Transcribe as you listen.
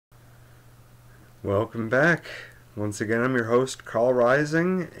Welcome back. Once again, I'm your host, Carl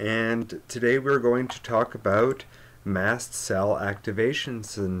Rising, and today we're going to talk about Mast Cell Activation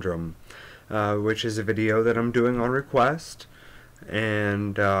Syndrome, which is a video that I'm doing on request,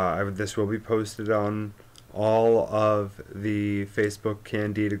 and this will be posted on all of the Facebook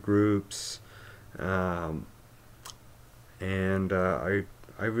Candida groups, and I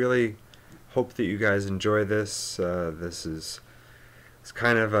really hope that you guys enjoy this. It's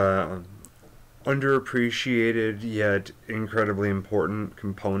kind of a underappreciated yet incredibly important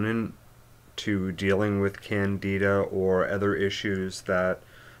component to dealing with Candida or other issues that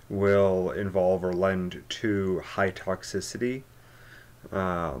will involve or lend to high toxicity.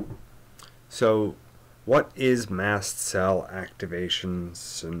 So what is Mast Cell Activation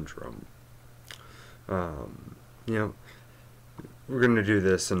Syndrome? We're going to do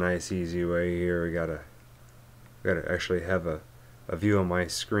this a nice easy way here. We gotta actually have a view on my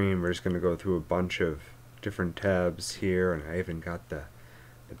screen. We're just going to go through a bunch of different tabs here, and I even got the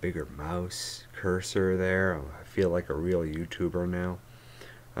bigger mouse cursor there. I feel like a real YouTuber now.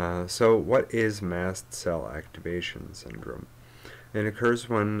 So what is Mast Cell Activation Syndrome? It occurs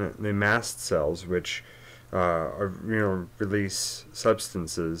when the mast cells, which release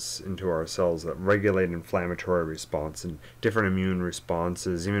substances into our cells that regulate inflammatory response and different immune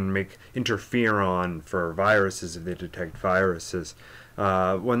responses, even make interferon for viruses if they detect viruses.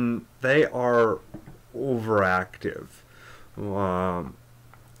 When they are overactive,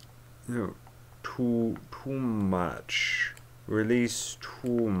 too much, release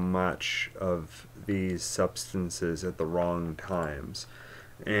too much of these substances at the wrong times,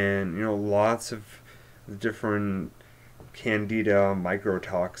 and lots of different Candida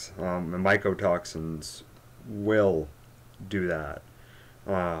mycotoxins will do that.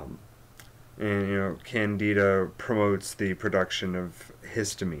 Candida promotes the production of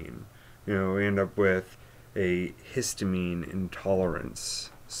histamine. We end up with a histamine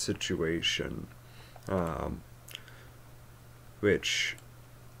intolerance situation, which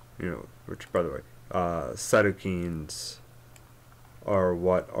by the way, cytokines are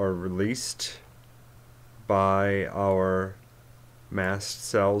what are released by our mast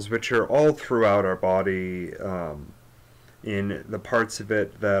cells, which are all throughout our body, in the parts of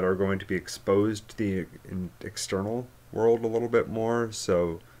it that are going to be exposed to the external world a little bit more,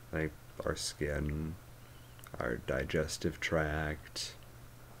 so like our skin, our digestive tract,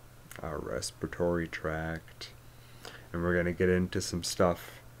 our respiratory tract. And we're going to get into some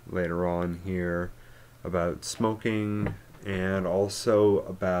stuff later on here about smoking and also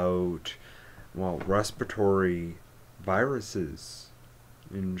about respiratory viruses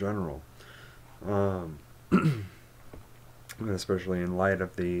in general, especially in light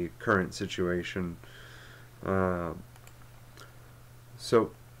of the current situation. So,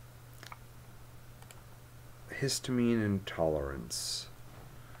 histamine intolerance.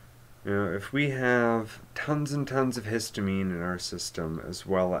 If we have tons and tons of histamine in our system, as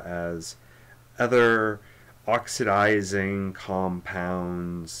well as other oxidizing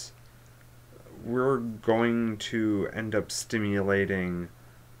compounds, we're going to end up stimulating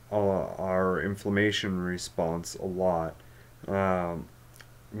our inflammation response a lot,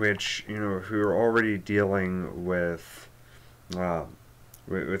 which, if we were already dealing with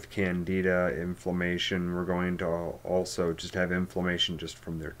Candida inflammation, we're going to also just have inflammation just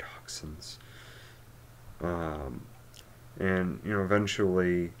from their toxins. And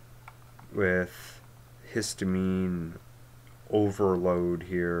eventually with histamine overload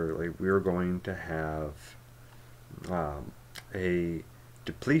here, like, we're going to have a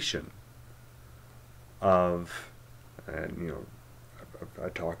depletion of, and I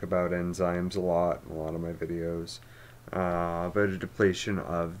talk about enzymes a lot in a lot of my videos, but a depletion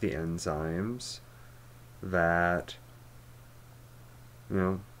of the enzymes that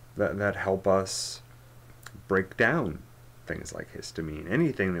that help us break down things like histamine.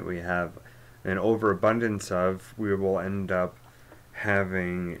 Anything that we have an overabundance of, we will end up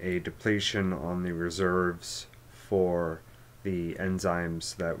having a depletion on the reserves for the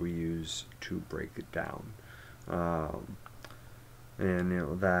enzymes that we use to break it down. And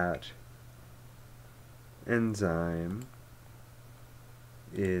that enzyme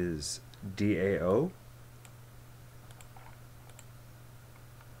is DAO,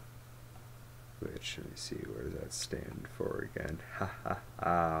 which, let me see, where does that stand for again?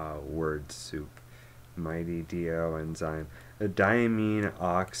 Word soup. Mighty DAO enzyme. A diamine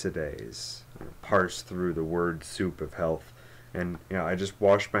oxidase. Parse through the word soup of health. And, I just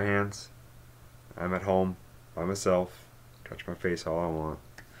washed my hands. I'm at home by myself. Touch my face all I want.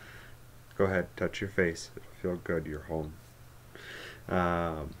 Go ahead, touch your face. It'll feel good. You're home.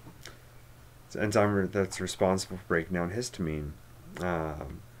 It's an enzyme that's responsible for breaking down histamine.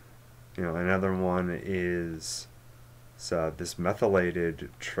 Another one is this methylated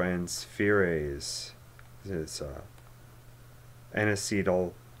transferase. It's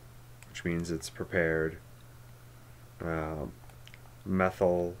N-acetyl, which means it's prepared.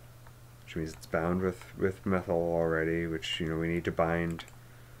 Methyl, which means it's bound with methyl already, which we need to bind.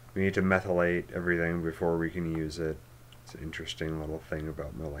 We need to methylate everything before we can use it. It's an interesting little thing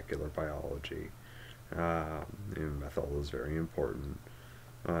about molecular biology. Methyl is very important.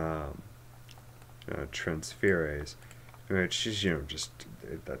 Transferase, which is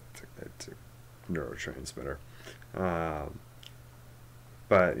that's a neurotransmitter.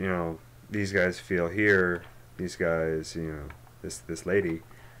 But these guys feel here. These guys, this lady,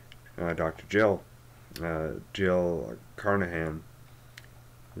 Dr. Jill Carnahan,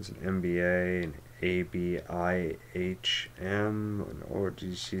 who's an MBA and ABIHM.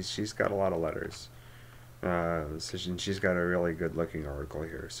 She's got a lot of letters. So she's got a really good-looking article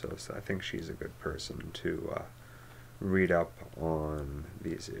here. So I think she's a good person to read up on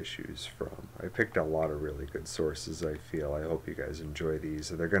these issues from. I picked a lot of really good sources, I feel. I hope you guys enjoy these.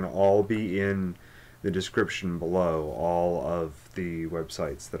 They're going to all be in the description below. All of the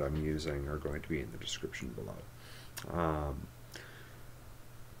websites that I'm using are going to be in the description below.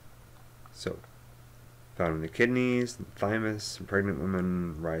 So, found in the kidneys, the thymus, in pregnant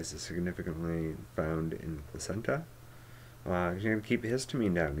women, rises significantly, found in the placenta. You got to keep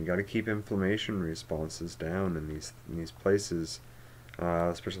histamine down. You got to keep inflammation responses down in these places,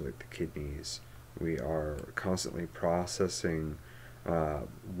 especially like the kidneys. We are constantly processing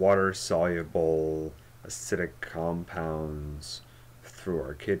water-soluble acidic compounds through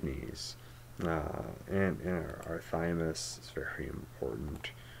our kidneys, and our thymus is very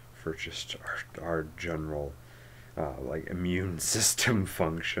important for just our general like immune system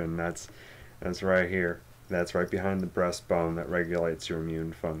function. That's right here. That's right behind the breastbone that regulates your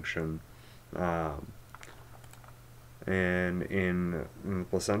immune function. And in the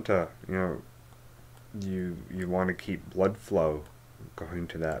placenta, you want to keep blood flow going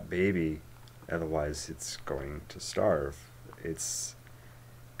to that baby, otherwise it's going to starve. It's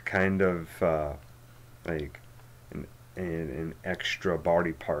kind of like an extra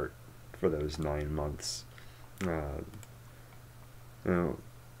body part for those 9 months.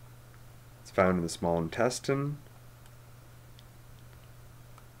 It's found in the small intestine,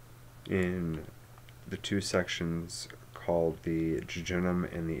 in the two sections called the jejunum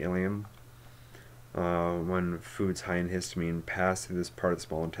and the ileum. When foods high in histamine pass through this part of the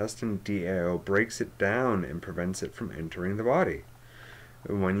small intestine, DAO breaks it down and prevents it from entering the body.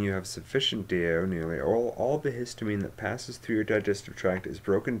 When you have sufficient DAO, nearly all the histamine that passes through your digestive tract is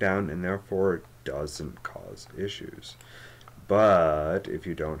broken down and therefore doesn't cause issues. But if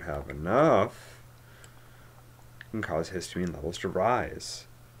you don't have enough, it can cause histamine levels to rise.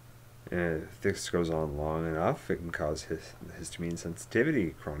 And if this goes on long enough, it can cause histamine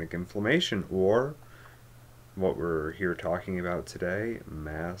sensitivity, chronic inflammation, or what we're here talking about today,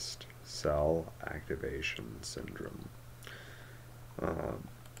 Mast Cell Activation Syndrome.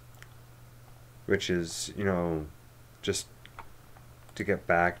 Which is, just to get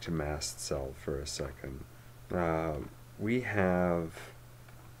back to mast cell for a second, we have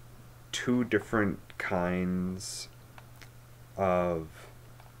two different kinds of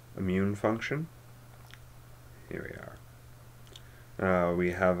immune function. Here we are.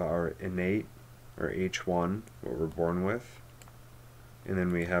 We have our innate, or H1, what we're born with, and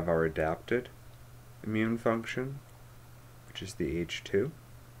then we have our adapted immune function, which is the H2.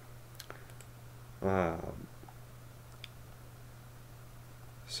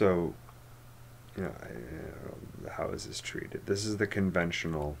 So, how is this treated? This is the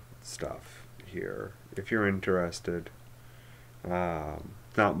conventional stuff here. If you're interested,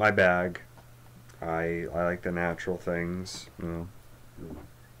 not my bag. I like the natural things.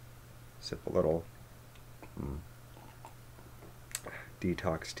 Sip a little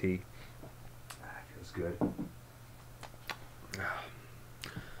detox tea. Feels good.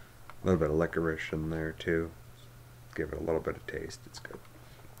 A little bit of licorice in there too. Give it a little bit of taste. It's good.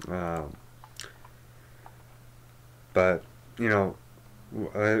 But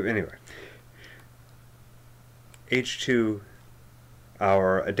anyway, H2,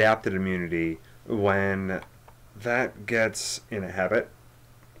 our adapted immunity, when that gets in a habit,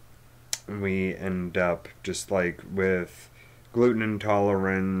 we end up just like with gluten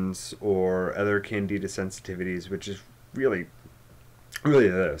intolerance or other Candida sensitivities, which is really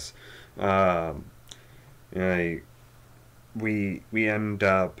this. We end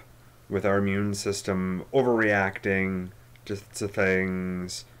up with our immune system overreacting to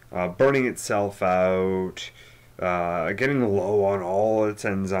things, burning itself out, getting low on all its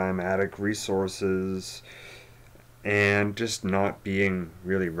enzymatic resources, and just not being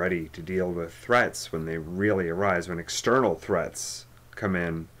really ready to deal with threats when they really arise, when external threats come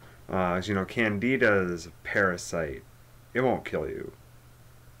in. As you know, Candida is a parasite. It won't kill you.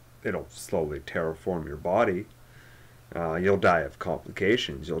 It'll slowly terraform your body. You'll die of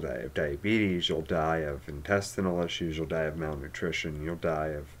complications. You'll die of diabetes. You'll die of intestinal issues. You'll die of malnutrition. You'll die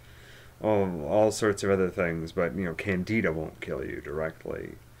of all sorts of other things. But, you know, Candida won't kill you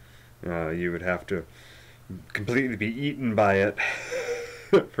directly. You would have to completely be eaten by it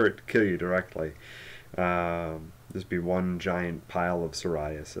for it to kill you directly. Just be one giant pile of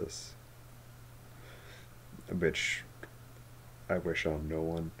psoriasis, which I wish on no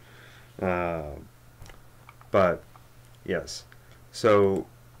one. But yes, so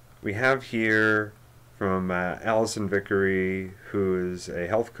we have here from Alison Vickery, who is a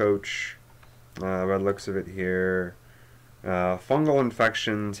health coach, by the looks of it here. Fungal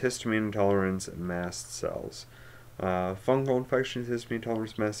infections, histamine intolerance, and mast cells. Fungal infections, histamine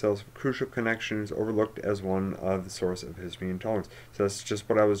intolerance, mast cells, crucial connections overlooked as one of the source of histamine intolerance. So that's just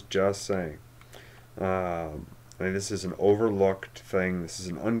what I was just saying. This is an overlooked thing. This is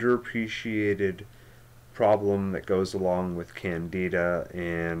an underappreciated problem that goes along with Candida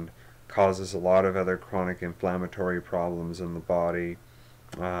and causes a lot of other chronic inflammatory problems in the body.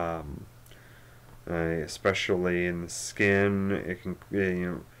 Especially in the skin, it can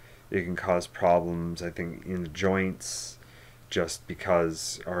it can cause problems, I think, in the joints, just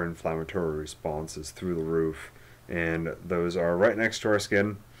because our inflammatory response is through the roof, and those are right next to our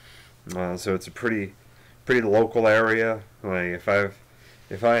skin. So it's a pretty local area. Like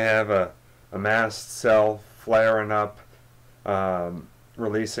if I have a mast cell flaring up,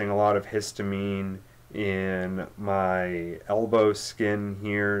 releasing a lot of histamine in my elbow skin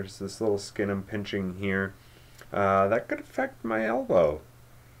here, so this little skin I'm pinching here, that could affect my elbow.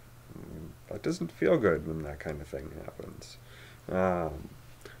 That doesn't feel good when that kind of thing happens.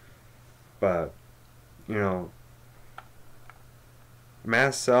 But, you know,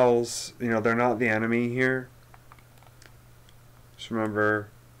 mast cells, you know, they're not the enemy here. Just remember,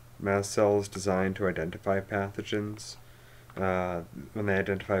 mast cells designed to identify pathogens. When they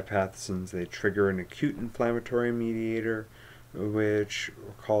identify pathogens, they trigger an acute inflammatory mediator, which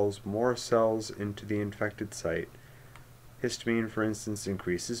calls more cells into the infected site. Histamine, for instance,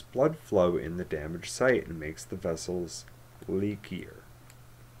 increases blood flow in the damaged site and makes the vessels leakier.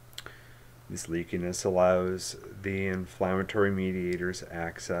 This leakiness allows the inflammatory mediators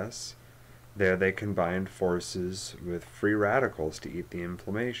access. There they combine forces with free radicals to eat the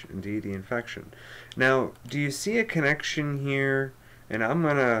inflammation, to eat the infection. Now, do you see a connection here? And I'm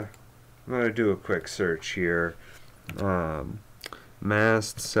gonna do a quick search here.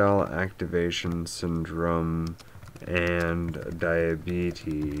 Mast Cell Activation Syndrome and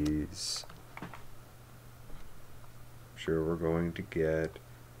diabetes. I'm sure we're going to get,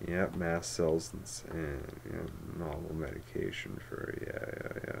 yep, mast cells and novel medication for,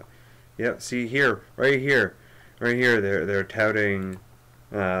 yeah. Yep, see here, right here, they're touting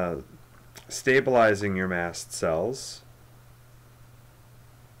stabilizing your mast cells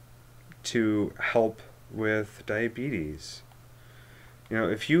to help with diabetes. You know,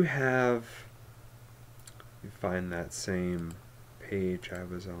 if you have, you find that same page I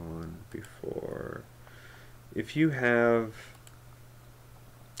was on before. If you have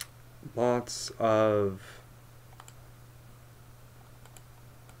lots of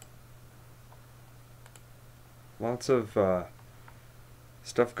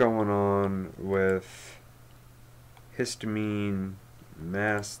stuff going on with histamine,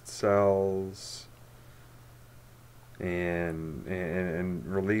 mast cells, and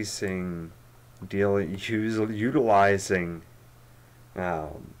releasing, utilizing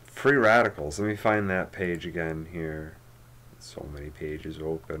free radicals. Let me find that page again here. So many pages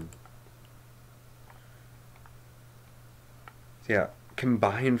open. Yeah,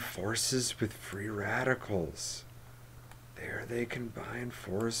 combine forces with free radicals. There they combine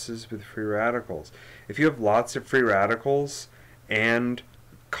forces with free radicals. If you have lots of free radicals and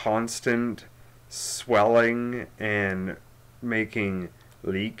constant swelling and making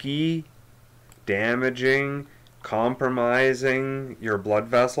leaky, damaging, compromising your blood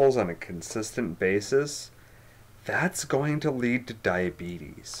vessels on a consistent basis, that's going to lead to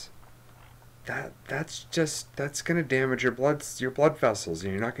diabetes. That's going to damage your blood vessels,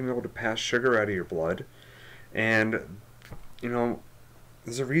 and you're not going to be able to pass sugar out of your blood. And you know,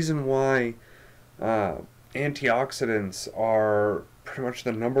 there's a reason why antioxidants are pretty much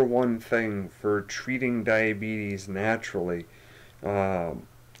the #1 thing for treating diabetes naturally. You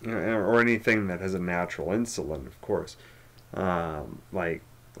anything that has a natural insulin, of course, like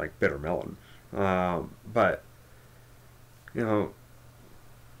bitter melon. But you know,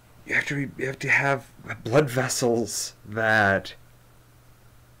 you have to have blood vessels that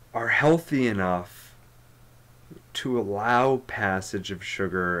are healthy enough to allow passage of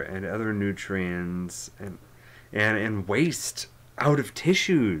sugar and other nutrients and waste out of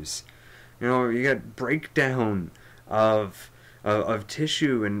tissues. You know, you get breakdown of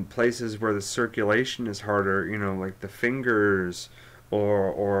tissue in places where the circulation is harder, you know, like the fingers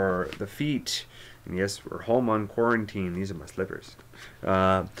or the feet. And yes, we're home on quarantine. These are my slippers.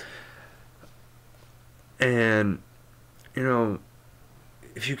 And, you know,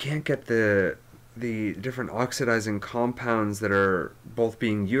 if you can't get the different oxidizing compounds that are both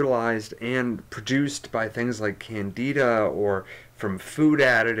being utilized and produced by things like Candida or from food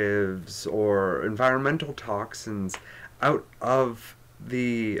additives or environmental toxins out of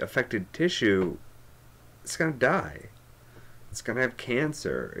the affected tissue, it's going to die. It's going to have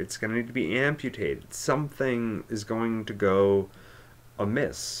cancer. It's going to need to be amputated. Something is going to go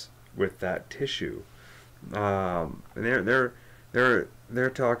amiss with that tissue. And they're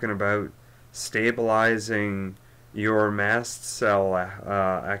talking about stabilizing your mast cell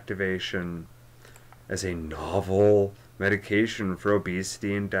activation as a novel medication for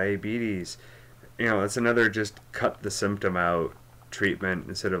obesity and diabetes. You know, it's another just cut the symptom out treatment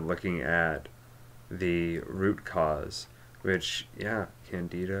instead of looking at the root cause, which, yeah,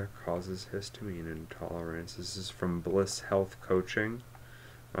 Candida causes histamine intolerance. This is from Bliss Health Coaching.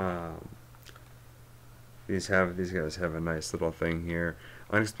 These guys have a nice little thing here.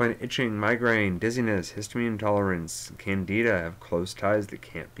 Unexplained itching, migraine, dizziness, histamine intolerance, Candida have close ties that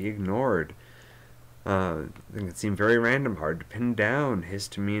can't be ignored. They can seem very random, hard to pin down.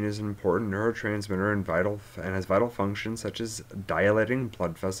 Histamine is an important neurotransmitter and has vital functions such as dilating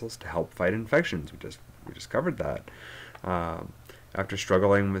blood vessels to help fight infections. We just covered that. After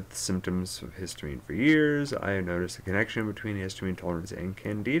struggling with symptoms of histamine for years, I have noticed a connection between histamine intolerance and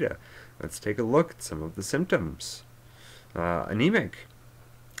Candida. Let's take a look at some of the symptoms. Anemic.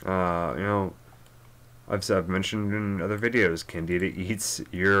 You know, I've mentioned in other videos, Candida eats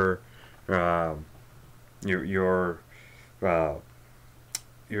your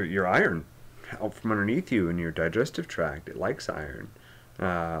iron out from underneath you in your digestive tract. It likes iron.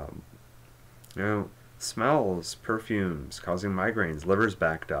 You know, smells, perfumes, causing migraines, liver's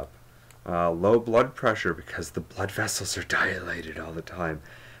backed up, low blood pressure because the blood vessels are dilated all the time,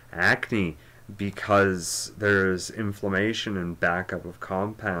 acne because there's inflammation and backup of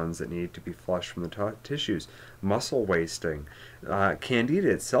compounds that need to be flushed from the tissues, muscle wasting. Candida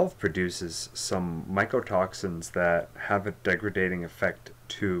itself produces some mycotoxins that have a degrading effect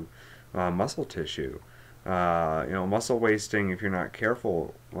to muscle tissue. You know, muscle wasting, if you're not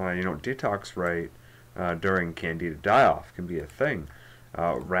careful, you don't detox right during Candida die-off can be a thing.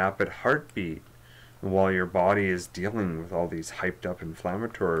 Rapid heartbeat while your body is dealing with all these hyped up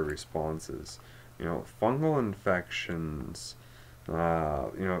inflammatory responses. You know, fungal infections, you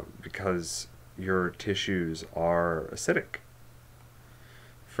know, because your tissues are acidic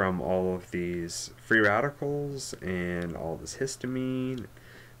from all of these free radicals and all this histamine,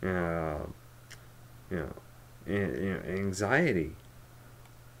 anxiety.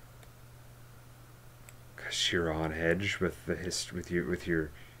 Because you're on edge with with your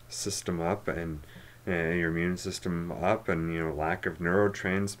system up and your immune system up, and, you know, lack of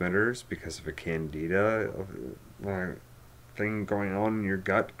neurotransmitters because of a Candida thing going on in your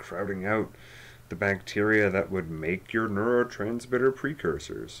gut, crowding out the bacteria that would make your neurotransmitter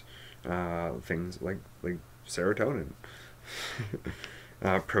precursors, things like serotonin.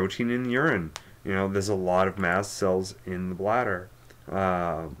 Protein in urine. You know, there's a lot of mast cells in the bladder,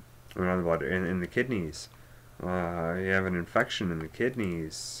 in the kidneys. You have an infection in the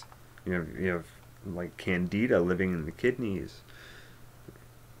kidneys. You have like Candida living in the kidneys.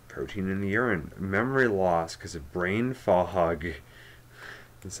 Protein in the urine. Memory loss because of brain fog.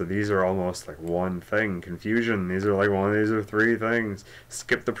 And so these are almost like one thing. Confusion. These are like these are three things.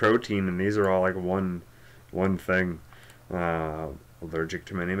 Skip the protein, and these are all like one thing. Allergic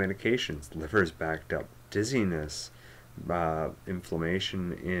to many medications. Liver's backed up. Dizziness.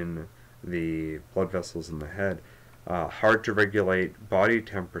 Inflammation in the blood vessels in the head. Hard to regulate body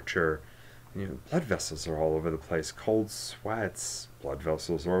temperature. You know, blood vessels are all over the place. Cold sweats, blood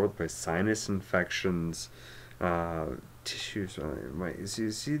vessels all over the place. Sinus infections, tissues.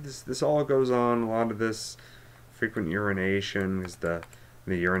 You see this all goes on. A lot of this frequent urination because the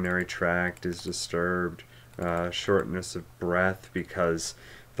urinary tract is disturbed. Shortness of breath because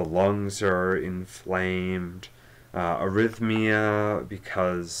the lungs are inflamed. arrhythmia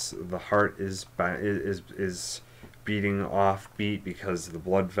because the heart is beating offbeat because the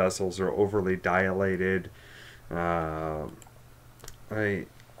blood vessels are overly dilated. All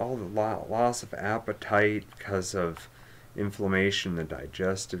the loss of appetite because of inflammation in the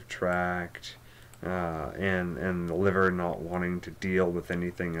digestive tract, and the liver not wanting to deal with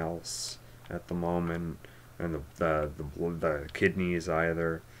anything else at the moment, and the kidneys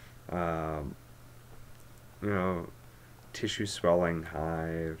either. You know, tissue swelling,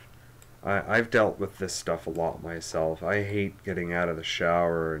 hive. I've dealt with this stuff a lot myself. I hate getting out of the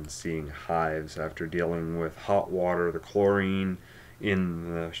shower and seeing hives after dealing with hot water, the chlorine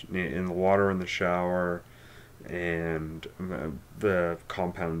in the water in the shower, and the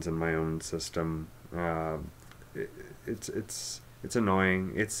compounds in my own system. It's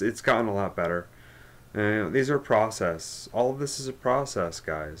annoying. It's gotten a lot better. These are process. All of this is a process,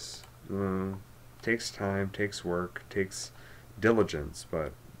 guys. Takes time, takes work, takes diligence,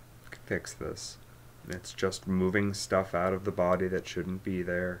 but fix this. It's just moving stuff out of the body that shouldn't be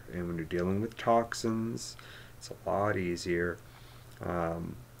there, and when you're dealing with toxins, it's a lot easier.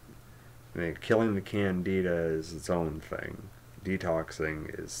 Killing the Candida is its own thing.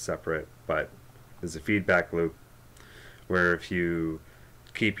 Detoxing is separate, but there's a feedback loop where if you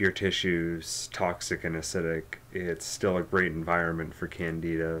keep your tissues toxic and acidic, it's still a great environment for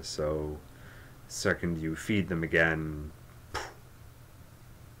Candida, so second you feed them again,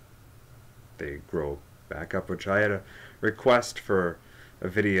 they grow back up, which I had a request for a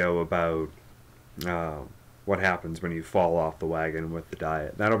video about what happens when you fall off the wagon with the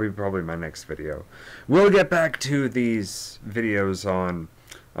diet. That'll be probably my next video. We'll get back to these videos on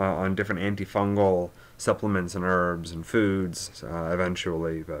different antifungal supplements and herbs and foods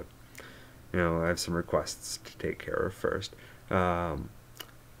eventually, but you know, I have some requests to take care of first.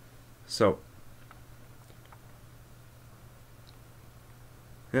 So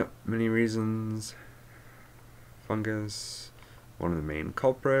yep, many reasons. Fungus, one of the main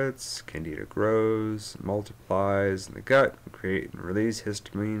culprits. Candida grows, multiplies in the gut, create and release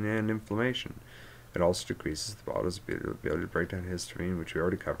histamine and inflammation. It also decreases the body's ability to break down histamine, which we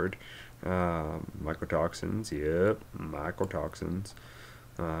already covered. Mycotoxins, yep, mycotoxins.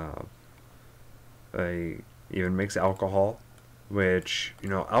 They even makes alcohol, which, you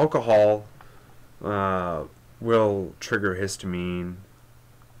know, alcohol will trigger histamine.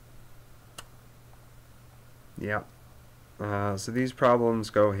 Yeah. So these problems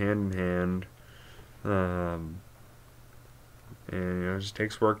go hand in hand. And you know, it just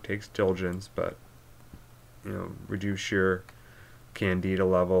takes work, takes diligence, but you know, reduce your Candida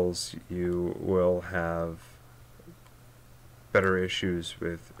levels, you will have better issues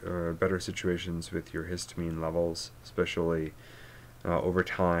with, or better situations with your histamine levels, especially over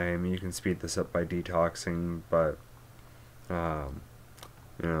time. You can speed this up by detoxing, but you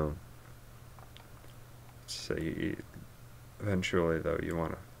know, so eventually though you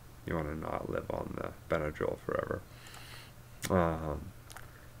want to not live on the Benadryl forever.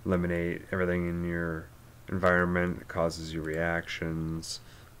 Eliminate everything in your environment that causes you reactions,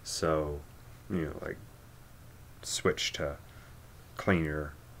 so you know, like switch to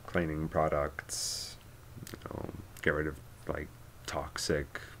cleaning products, you know, get rid of like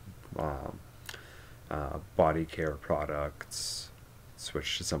toxic body care products,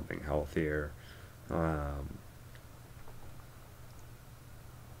 switch to something healthier.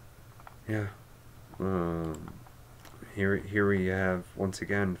 Yeah. Here we have, once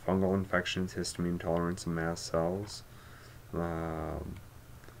again, fungal infections, histamine intolerance, and mast cells. We're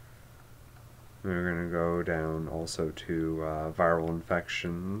going to go down also to viral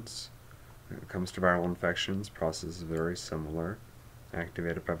infections. When it comes to viral infections, process is very similar.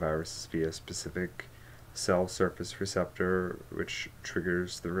 Activated by viruses via specific cell surface receptor, which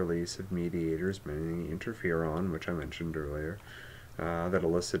triggers the release of mediators, mainly interferon, which I mentioned earlier, that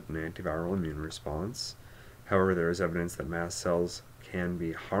elicit an antiviral immune response. However, there is evidence that mast cells can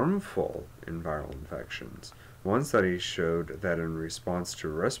be harmful in viral infections. One study showed that in response to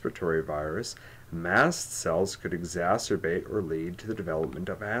a respiratory virus, mast cells could exacerbate or lead to the development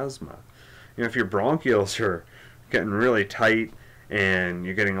of asthma. You know, if your bronchioles are getting really tight and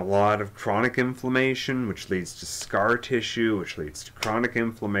you're getting a lot of chronic inflammation, which leads to scar tissue, which leads to chronic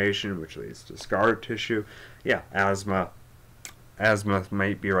inflammation, which leads to scar tissue, yeah, asthma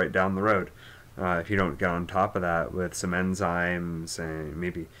might be right down the road. If you don't get on top of that with some enzymes and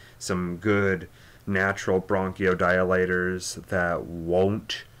maybe some good natural bronchodilators that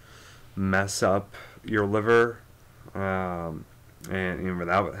won't mess up your liver, and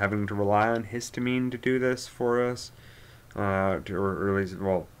without having to rely on histamine to do this for us, or at least,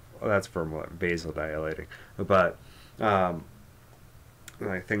 well, that's for what, vasodilating. But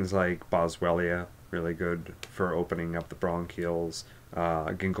like things like boswellia, really good for opening up the bronchioles.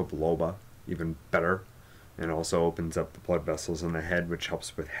 Ginkgo biloba, even better, and also opens up the blood vessels in the head, which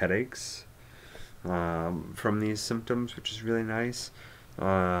helps with headaches from these symptoms, which is really nice.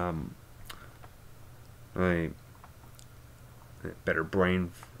 Better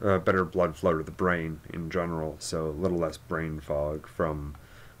better blood flow to the brain in general, so a little less brain fog from.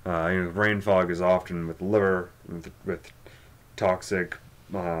 Brain fog is often with liver, with toxic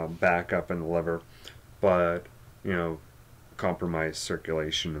backup in the liver, but compromised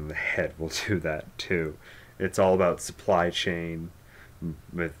circulation in the head will do that too. It's all about supply chain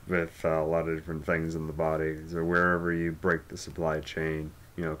with a lot of different things in the body. So wherever you break the supply chain,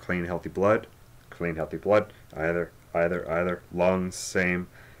 clean healthy blood, either lungs, same,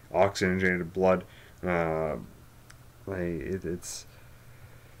 oxygenated blood. It's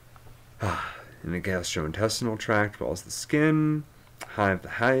in the gastrointestinal tract, as well as the skin, have the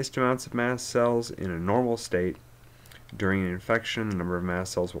highest amounts of mast cells in a normal state. During an infection, the number of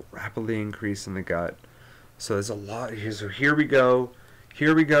mast cells will rapidly increase in the gut. So there's a lot here. So here we go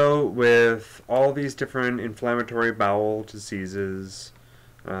with all these different inflammatory bowel diseases.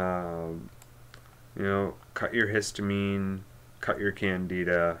 Cut your histamine, cut your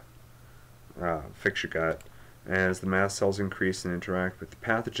candida, fix your gut. As the mast cells increase and interact with the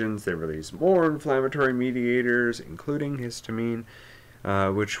pathogens, they release more inflammatory mediators, including histamine,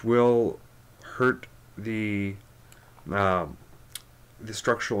 which will hurt the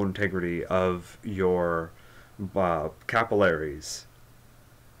structural integrity of your capillaries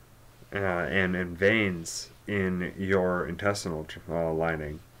and veins in your intestinal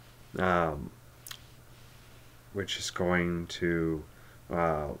lining, which is going to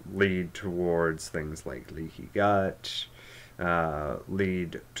lead towards things like leaky gut,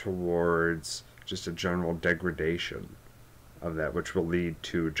 lead towards just a general degradation of that, which will lead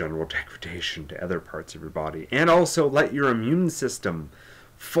to general degradation to other parts of your body, and also let your immune system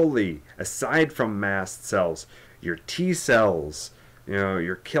fully, aside from mast cells, your T cells,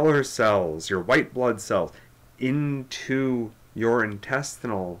 your killer cells, your white blood cells, into your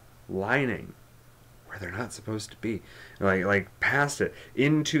intestinal lining, where they're not supposed to be, like past it,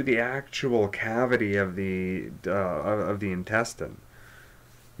 into the actual cavity of the intestine.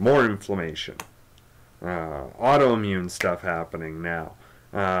 More inflammation, autoimmune stuff happening now.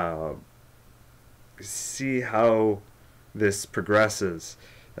 See how this progresses.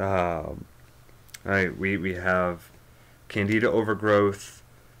 We have Candida overgrowth,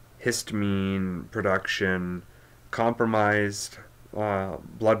 histamine production, compromised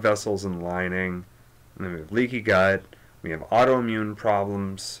blood vessels and lining. And then we have leaky gut. We have autoimmune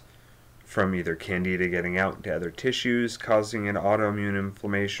problems from either Candida getting out into other tissues, causing an autoimmune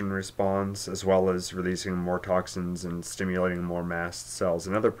inflammation response, as well as releasing more toxins and stimulating more mast cells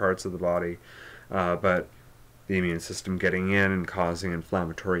in other parts of the body. But the immune system getting in and causing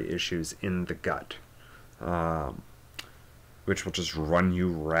inflammatory issues in the gut, which will just run you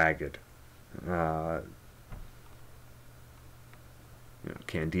ragged.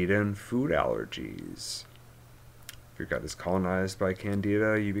 Candida and food allergies. If your gut is colonized by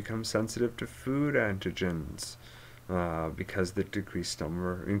Candida, you become sensitive to food antigens because the increased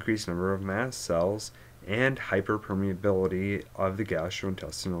number of mast cells and hyperpermeability of the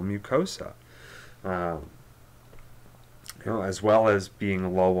gastrointestinal mucosa, as well as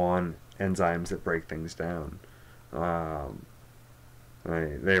being low on enzymes that break things down.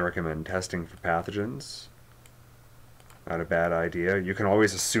 They recommend testing for pathogens. Not a bad idea. You can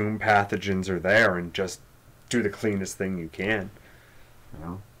always assume pathogens are there and just do the cleanest thing you can.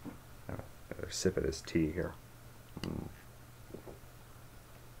 Another sip of this tea here.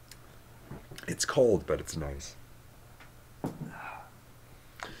 It's cold, but it's nice.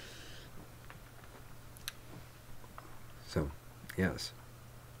 So, yes.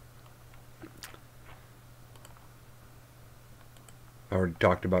 I already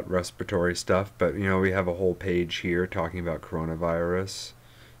talked about respiratory stuff, but we have a whole page here talking about coronavirus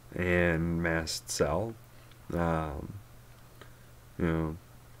and mast cell.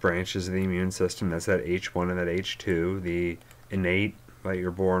 Branches of the immune system. That's that H1 and that H2. The innate that you're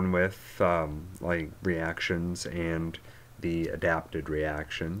born with, like reactions, and the adapted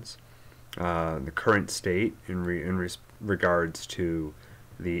reactions. The current state in regards to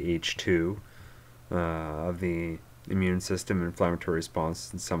the H2 of the immune system inflammatory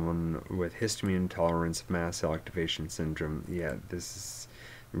response in someone with histamine intolerance of Mast Cell Activation Syndrome. Yeah, this is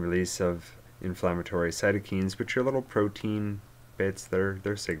the release of inflammatory cytokines, which are little protein bits. They're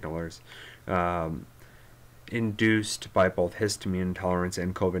signalers. induced by both histamine intolerance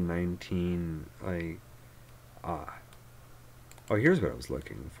and COVID-19. Oh, here's what I was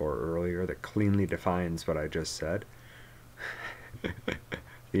looking for earlier that cleanly defines what I just said.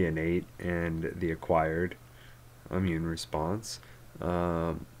 The innate and the acquired immune response.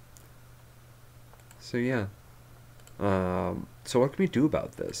 So yeah. So what can we do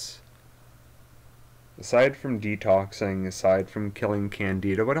about this? Aside from detoxing, aside from killing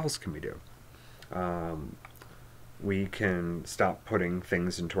Candida, what else can we do? We can stop putting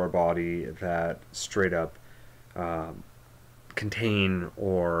things into our body that straight up contain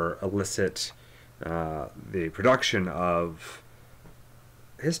or elicit the production of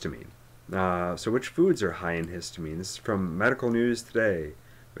histamine. So which foods are high in histamine? This is from Medical News Today,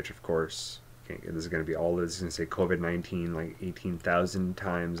 which of course, this is going to be all this is going to say COVID-19 like 18,000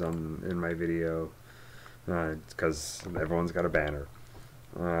 times in my video, because everyone's got a banner.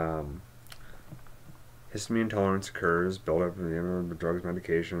 Histamine intolerance occurs, buildup of drugs,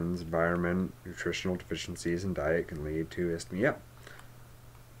 medications, environment, nutritional deficiencies, and diet can lead to histamine. Yeah.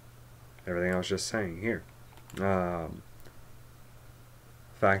 Everything I was just saying here.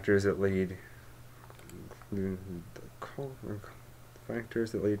 Factors that lead to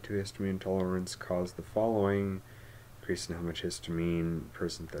histamine intolerance cause the following: increase in how much histamine a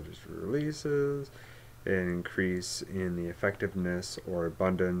person that releases, an increase in the effectiveness or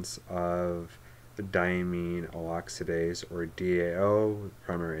abundance of the diamine oxidase, or DAO, the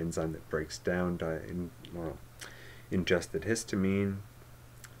primary enzyme that breaks down ingested histamine.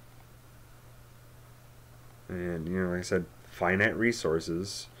 And, like I said, finite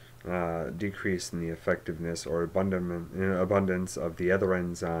resources, decrease in the effectiveness or abundance of the other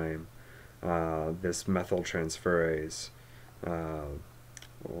enzyme, this methyltransferase, or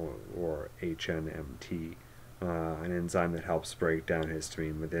HNMT, an enzyme that helps break down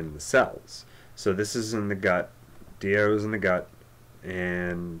histamine within the cells. So this is in the gut, DO is in the gut,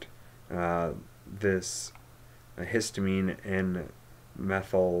 and this histamine and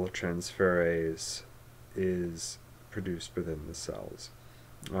methyltransferase is produced within the cells.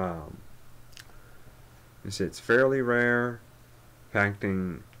 It's fairly rare,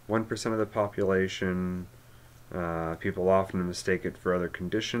 impacting 1% of the population. People often mistake it for other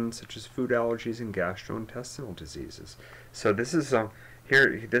conditions such as food allergies and gastrointestinal diseases. So this is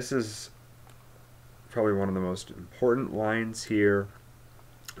this is probably one of the most important lines here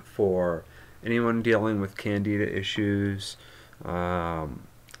for anyone dealing with Candida issues.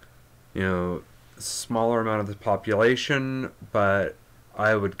 Smaller amount of the population, but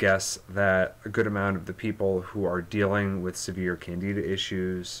I would guess that a good amount of the people who are dealing with severe Candida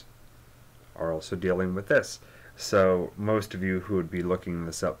issues are also dealing with this. So most of you who would be looking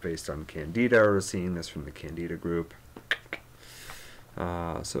this up based on Candida are seeing this from the Candida group.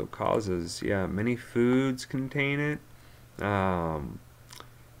 So causes, yeah, many foods contain it. Let's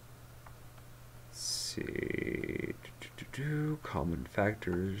see. Common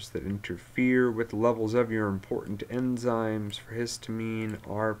factors that interfere with levels of your important enzymes for histamine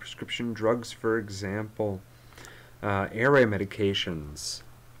are prescription drugs, for example, airway medications,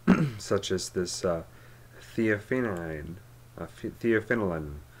 such as this theophenylline,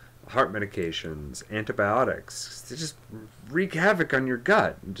 heart medications, antibiotics. They just wreak havoc on your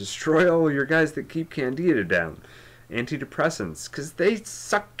gut and destroy all your guys that keep Candida down. Antidepressants, because they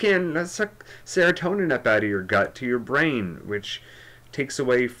suck serotonin up out of your gut to your brain, which takes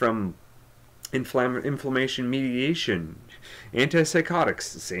away from inflammation mediation. Antipsychotics,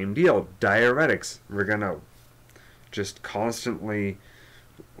 same deal. Diuretics, we're gonna just constantly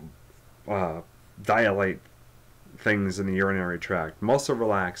dilate things in the urinary tract. Muscle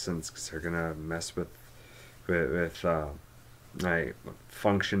relaxants, because they're gonna mess with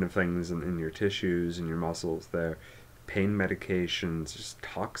function of things in your tissues and your muscles there. Pain medications, just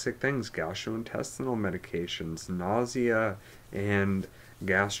toxic things, gastrointestinal medications, nausea and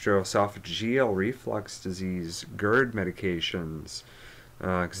gastroesophageal reflux disease, GERD medications,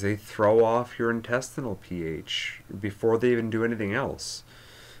 because they throw off your intestinal pH before they even do anything else.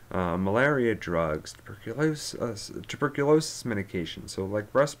 Malaria drugs, tuberculosis medication, so like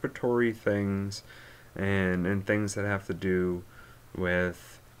respiratory things and things that have to do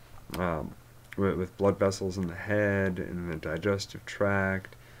with blood vessels in the head and the digestive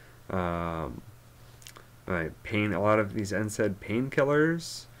tract. Pain, a lot of these NSAID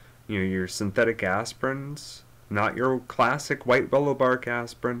painkillers, your synthetic aspirins, not your classic white willow bark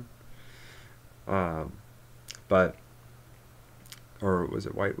aspirin, but, or was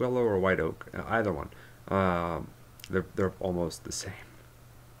it white willow or white oak? Either one. They're almost the same.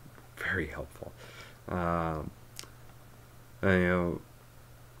 Very helpful.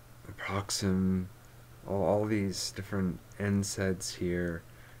 Proxim, all these different NSAIDs here.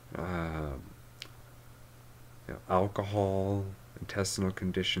 Alcohol, intestinal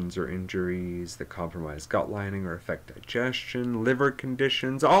conditions or injuries that compromise gut lining or affect digestion, liver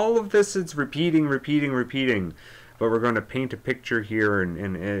conditions. All of this is repeating. But we're going to paint a picture here, and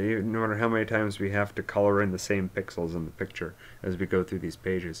no matter how many times we have to color in the same pixels in the picture as we go through these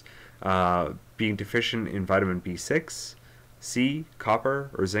pages. Being deficient in vitamin B6, C,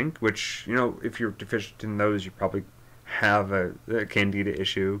 copper, or zinc, which, if you're deficient in those, you probably have a Candida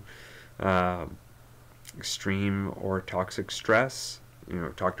issue. Extreme or toxic stress.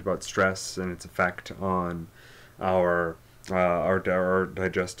 Talked about stress and its effect on our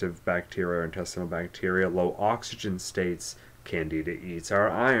digestive bacteria, our intestinal bacteria. Low oxygen states, Candida eats our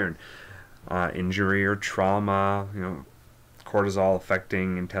iron. Injury or trauma, cortisol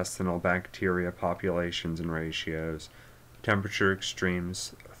affecting intestinal bacteria populations and ratios. Temperature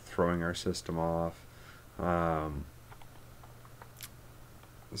extremes, throwing our system off.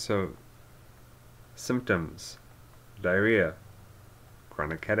 So, symptoms: diarrhea,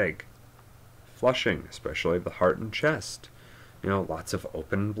 chronic headache, flushing, especially the heart and chest, lots of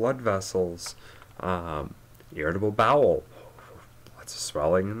open blood vessels, irritable bowel, lots of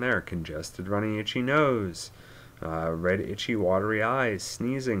swelling in there, congested, runny, itchy nose, red, itchy, watery eyes,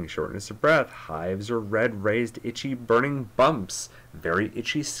 sneezing, shortness of breath, hives or red, raised, itchy, burning bumps, very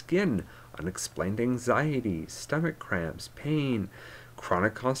itchy skin, unexplained anxiety, stomach cramps, pain,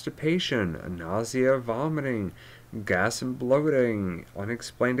 chronic constipation, nausea, vomiting, gas and bloating,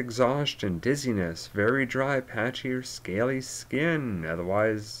 unexplained exhaustion, dizziness, very dry, patchy, or scaly skin,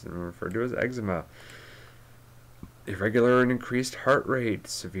 otherwise referred to as eczema, irregular and increased heart rate,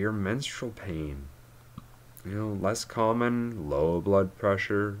 severe menstrual pain, less common, low blood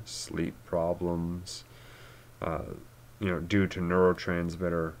pressure, sleep problems, due to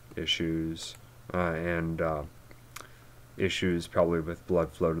neurotransmitter issues, and issues probably with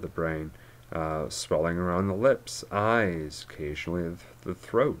blood flow to the brain, swelling around the lips, eyes, occasionally the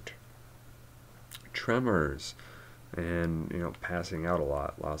throat, tremors, and passing out a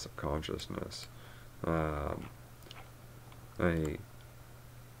lot, loss of consciousness. We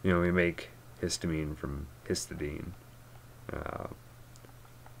make histamine from histidine.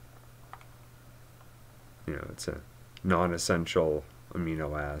 It's a non-essential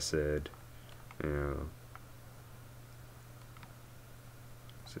amino acid.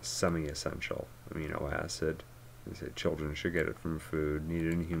 It's a semi-essential amino acid. They say children should get it from food,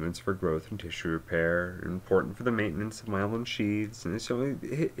 needed in humans for growth and tissue repair, important for the maintenance of myelin sheaths. And so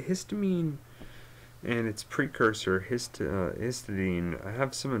histamine and its precursor, histidine,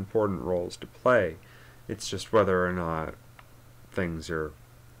 have some important roles to play. It's just whether or not things are,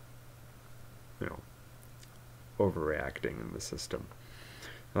 overreacting in the system.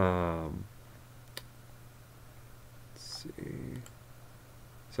 Let's see.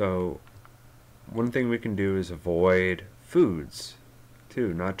 So, one thing we can do is avoid foods,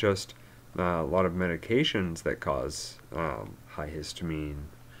 too, not just a lot of medications that cause high histamine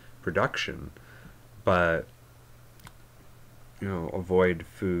production, but avoid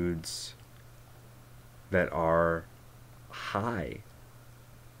foods that are high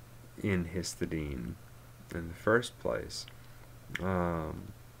in histidine in the first place.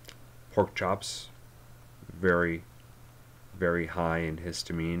 Pork chops, very, very high in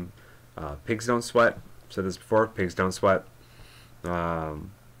histamine. Pigs don't sweat. I've said this before, pigs don't sweat.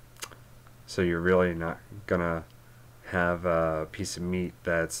 So you're really not gonna have a piece of meat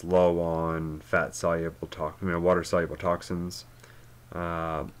that's low on fat-soluble water-soluble toxins.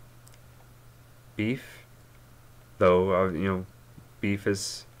 Beef, though, beef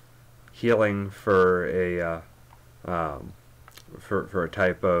is healing for a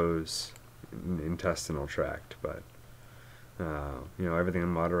type O's intestinal tract, but everything in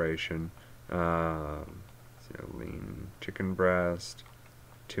moderation. Lean chicken breast,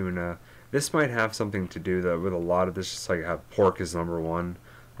 tuna. This might have something to do though with a lot of this, just like how pork is number one,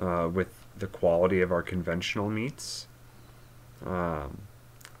 with the quality of our conventional meats. How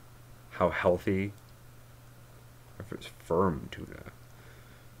healthy, if it's firm tuna.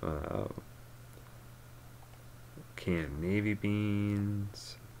 Canned navy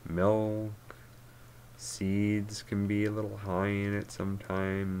beans, milk, seeds can be a little high in it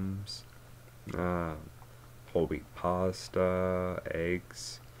sometimes. Whole wheat pasta,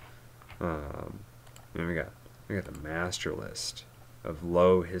 eggs. We got the master list of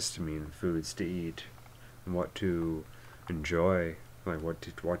low histamine foods to eat and what to enjoy, like what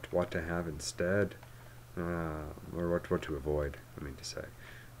to have instead, or what to avoid. I mean to say.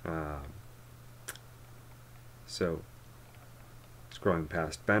 So scrolling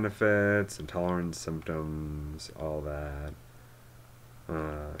past benefits, intolerance symptoms, all that.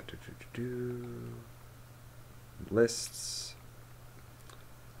 Lists.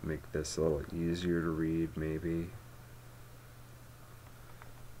 Make this a little easier to read, maybe.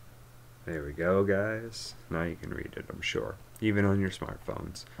 There we go, guys. Now you can read it, I'm sure, even on your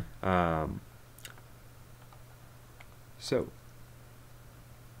smartphones. So,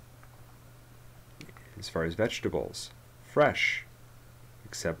 as far as vegetables, fresh,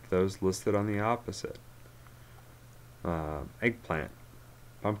 except those listed on the opposite. Eggplant,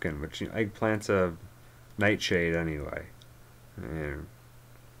 pumpkin, which eggplant's a nightshade anyway. And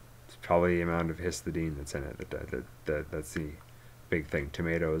it's probably the amount of histidine that's in it. That's the big thing.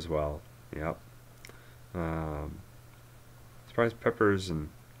 Tomato as well. Yep. As far as peppers and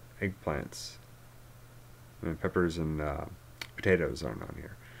eggplants, I mean, peppers and potatoes aren't on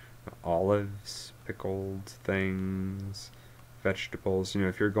here. Olives, pickled things, vegetables.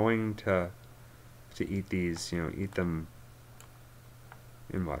 If you're going to eat these, eat them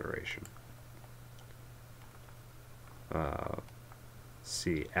in moderation.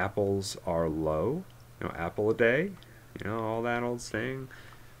 See, apples are low. Apple a day. All that old saying.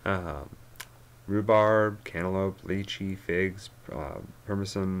 Rhubarb, cantaloupe, lychee, figs,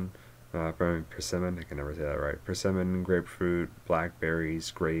 persimmon, I can never say that right. Persimmon, grapefruit,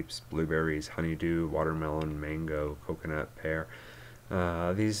 blackberries, grapes, blueberries, honeydew, watermelon, mango, coconut, pear.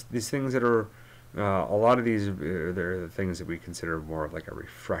 These things that are, a lot of these, they're the things that we consider more of like a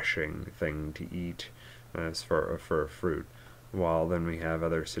refreshing thing to eat as for a fruit. While then we have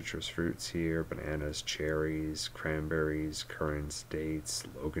other citrus fruits here: bananas, cherries, cranberries, currants, dates,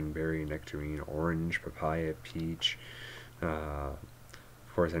 loganberry, nectarine, orange, papaya, peach. Of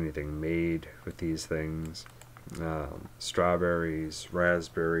course, anything made with these things. Strawberries,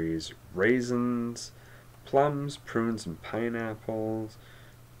 raspberries, raisins, plums, prunes, and pineapples.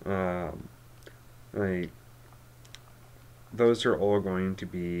 Those are all going to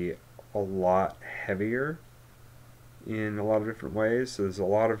be a lot heavier in a lot of different ways. So there's a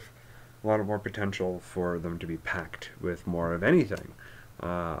lot of more potential for them to be packed with more of anything,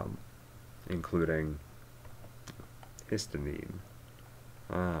 including histamine.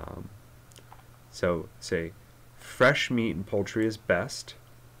 So say fresh meat and poultry is best.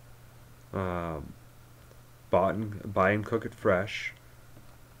 Buy and cook it fresh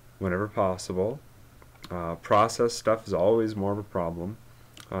whenever possible. Processed stuff is always more of a problem.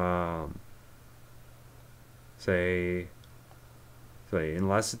 Say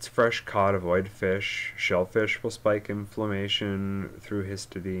unless it's fresh caught, avoid fish. Shellfish will spike inflammation through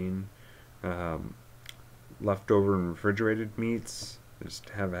histidine. Leftover and refrigerated meats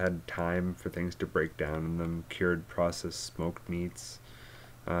just have had time for things to break down in them. Cured, processed, smoked meats.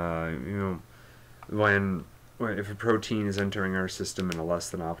 When if a protein is entering our system in a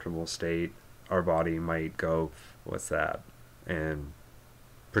less than optimal state, our body might go, what's that? And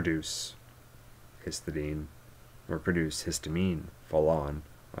produce histidine, or produce histamine full on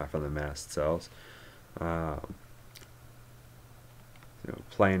from the mast cells.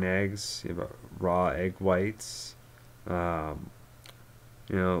 Plain eggs, raw egg whites. That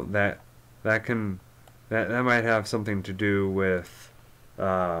might have something to do with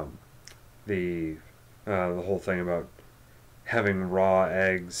the whole thing about having raw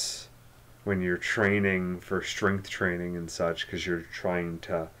eggs when you're training for strength training and such, because you're trying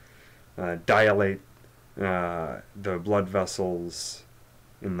to dilate the blood vessels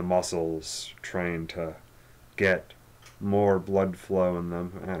in the muscles, trying to get more blood flow in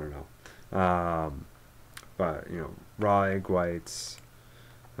them. I don't know. But raw egg whites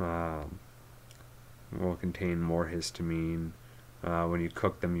will contain more histamine. When you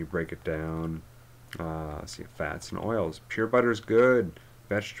cook them, you break it down. See, fats and oils. Pure butter's good.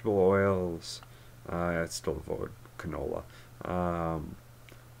 Vegetable oils. I'd still avoid canola.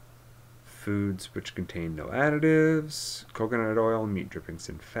 Foods which contain no additives. Coconut oil, meat drippings,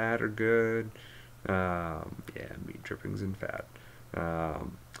 and fat are good. Meat drippings and fat.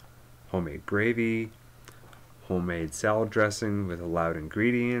 Homemade gravy. Homemade salad dressing with allowed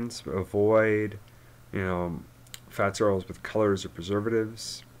ingredients. Avoid, fats or oils with colors or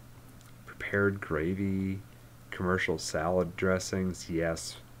preservatives. Prepared gravy. Commercial salad dressings,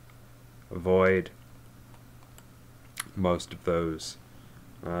 yes. Avoid most of those.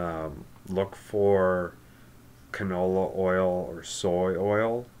 Look for canola oil or soy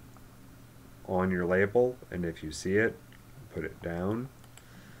oil on your label, and if you see it, put it down.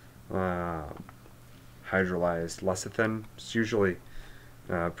 Hydrolyzed lecithin is usually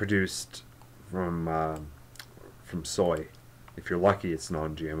produced from soy. If you're lucky, it's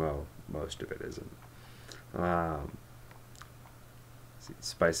non-GMO. Most of it isn't. See,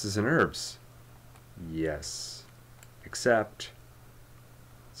 spices and herbs. Yes. Except,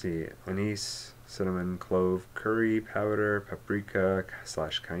 see, anise, cinnamon, clove, curry powder, paprika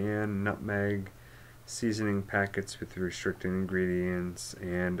 / cayenne, nutmeg, seasoning packets with restricted ingredients,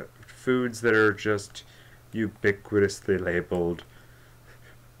 and foods that are just ubiquitously labeled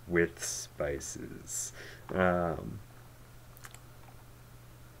with spices. So,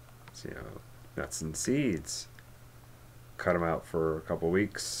 nuts and seeds. Cut them out for a couple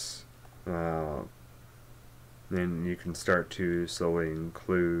weeks. Then you can start to slowly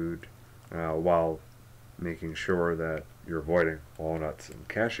include, while making sure that you're avoiding walnuts and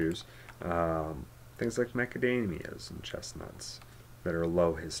cashews, things like macadamias and chestnuts that are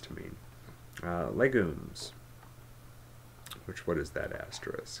low histamine. Legumes, which, what is that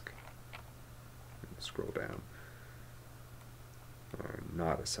asterisk? Scroll down. Are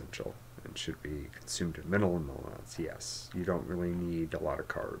not essential and should be consumed in minimal amounts. Yes, you don't really need a lot of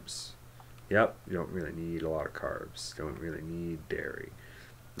carbs. Yep, you don't really need a lot of carbs. Don't really need dairy.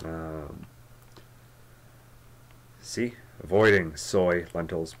 See, avoiding soy,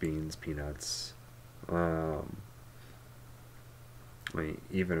 lentils, beans, peanuts. I mean,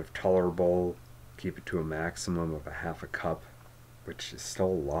 even if tolerable, keep it to a maximum of a half a cup, which is still a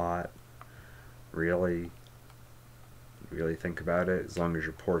lot. Really think about it, as long as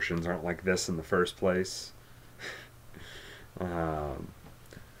your portions aren't like this in the first place. Let's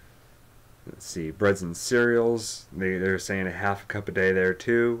see, breads and cereals, they're saying a half a cup a day there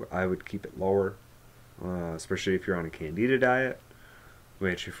too. I would keep it lower, especially if you're on a Candida diet,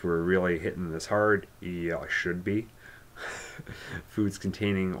 which, if we're really hitting this hard, yeah, should be. Foods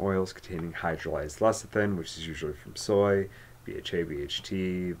containing oils containing hydrolyzed lecithin, which is usually from soy, BHA,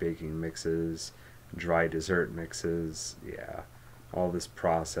 BHT, baking mixes, dry dessert mixes, yeah, all this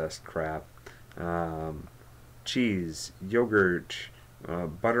processed crap. Cheese, yogurt,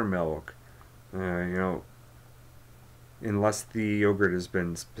 buttermilk, unless the yogurt has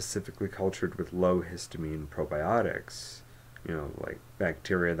been specifically cultured with low histamine probiotics, like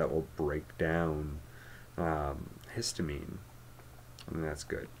bacteria that will break down histamine, and that's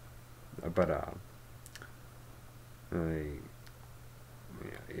good. But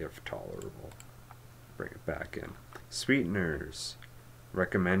if tolerable, bring it back in. Sweeteners,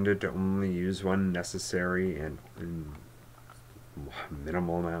 recommended to only use when necessary and in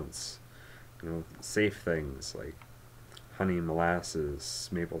minimal amounts. Safe things like honey, molasses,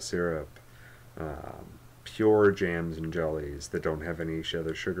 maple syrup, pure jams and jellies that don't have any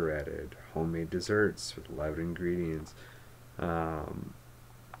other sugar added, homemade desserts with light ingredients.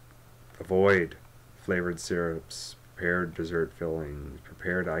 Avoid flavored syrups, prepared dessert fillings,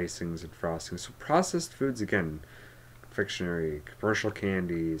 prepared icings and frostings. So processed foods, again, confectionery, commercial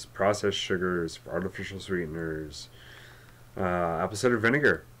candies, processed sugars, artificial sweeteners. Apple cider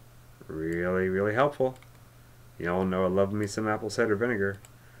vinegar, really helpful. You all know I love me some apple cider vinegar.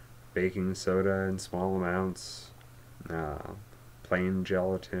 Baking soda in small amounts, plain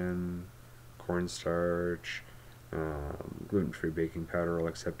gelatin, cornstarch, gluten-free baking powder all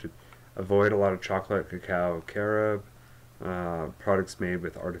accepted. Avoid a lot of chocolate, cacao, carob, products made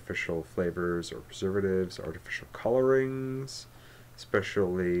with artificial flavors or preservatives, artificial colorings,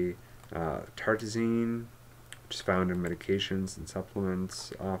 especially tartazine, which is found in medications and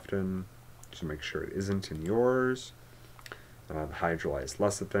supplements often, to make sure it isn't in yours. The hydrolyzed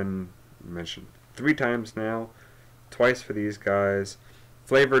lecithin, mentioned 3 times now, twice for these guys.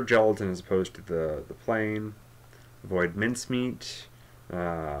 Flavored gelatin as opposed to the plain. Avoid mincemeat,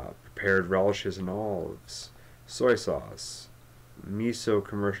 prepared relishes and olives, soy sauce, miso,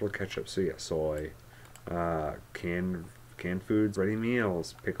 commercial ketchup, so yeah, soy, canned foods, ready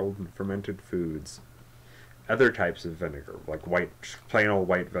meals, pickled and fermented foods, other types of vinegar, like plain old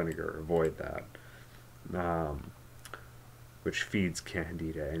white vinegar, avoid that, which feeds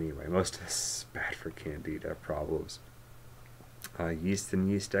Candida anyway. Most of this is bad for Candida problems. Yeast and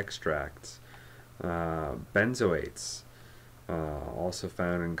yeast extracts, benzoates, also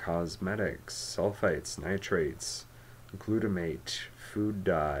found in cosmetics, sulfites, nitrates, glutamate, food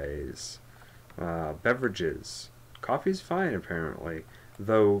dyes, beverages. Coffee's fine apparently,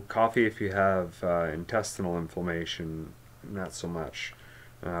 though coffee, if you have intestinal inflammation, not so much.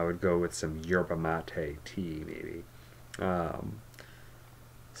 I would go with some yerba mate tea maybe.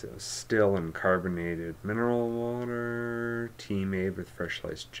 So still and carbonated mineral water, tea made with fresh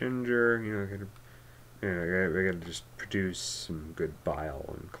sliced ginger. We gotta just produce some good bile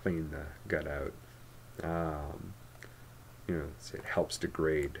and clean the gut out. It helps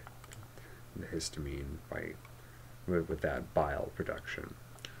degrade the histamine with that bile production.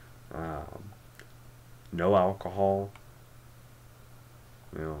 No alcohol.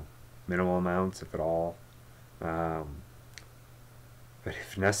 minimal amounts, if at all. But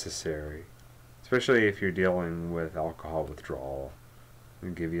if necessary, especially if you're dealing with alcohol withdrawal, I'll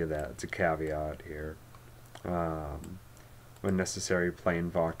give you that. It's a caveat here. When necessary,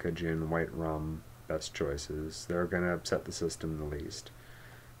 plain vodka, gin, white rum, best choices. They're going to upset the system the least.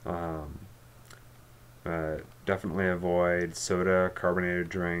 Definitely avoid soda, carbonated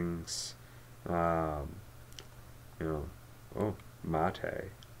drinks. Oh, mate.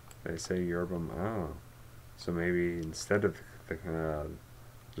 They say yerba. Oh, so maybe instead of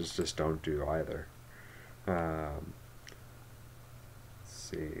just don't do either. Let's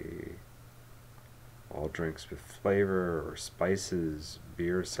see. All drinks with flavor or spices,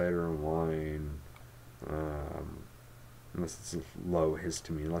 beer, cider, and wine. Unless it's low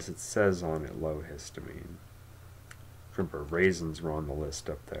histamine, unless it says on it low histamine. Remember, raisins were on the list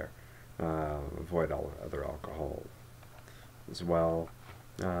up there. Avoid all other alcohol as well.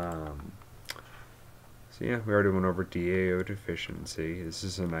 So yeah, we already went over DAO deficiency. This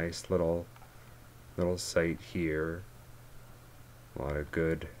is a nice little site here. A lot of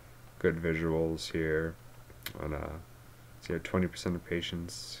good visuals here. On so 20% of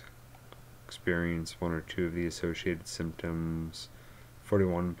patients experience one or two of the associated symptoms.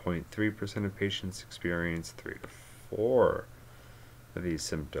 41.3% of patients experience 3 to 4 of these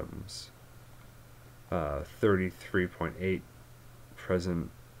symptoms. 33.8 present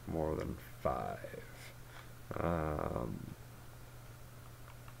more than 5.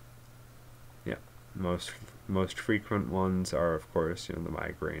 Yeah, most frequent ones are, of course, the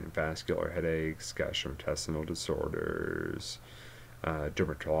migraine, vascular headaches, gastrointestinal disorders,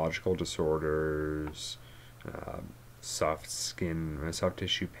 dermatological disorders, soft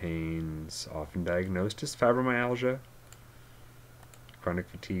tissue pains, often diagnosed as fibromyalgia, chronic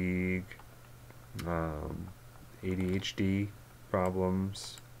fatigue, ADHD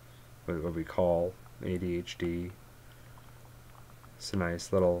problems, what we call ADHD. It's a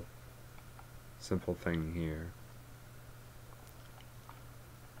nice little simple thing here.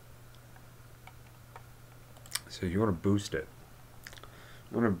 So you want to boost it.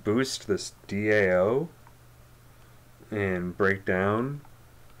 You want to boost this DAO and break down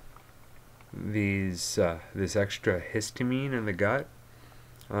this extra histamine in the gut.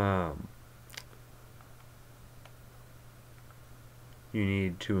 You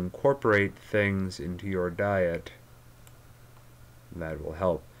need to incorporate things into your diet that will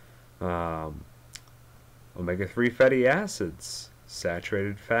help. Omega-3 fatty acids,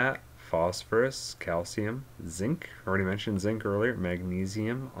 saturated fat, phosphorus, calcium, zinc, already mentioned zinc earlier,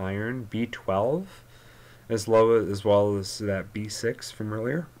 magnesium, iron, B12, as well as that B6 from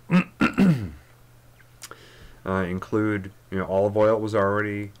earlier. Include, olive oil was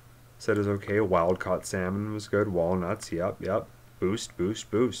already said is okay, wild-caught salmon was good, walnuts, yep, boost.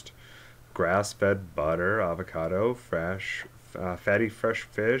 Grass-fed butter, avocado, fatty fresh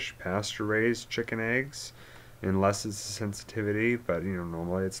fish, pasture-raised chicken eggs, unless it's a sensitivity, but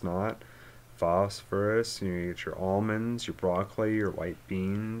normally it's not. Phosphorus, you get your almonds, your broccoli, your white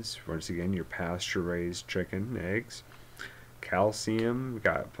beans, once again your pasture-raised chicken eggs. Calcium, we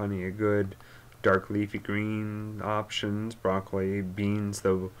got plenty of good dark leafy green options, broccoli, beans,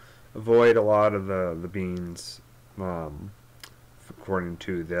 though avoid a lot of the beans, according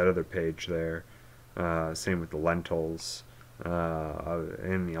to that other page there. Same with the lentils,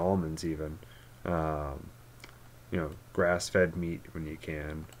 and the almonds even. Grass-fed meat when you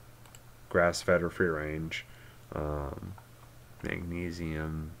can. Grass-fed or free range.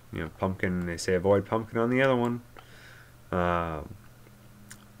 Magnesium. Pumpkin, they say avoid pumpkin on the other one. But,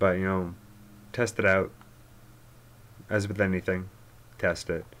 test it out. As with anything, test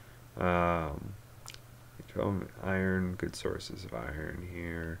it. Iron, good sources of iron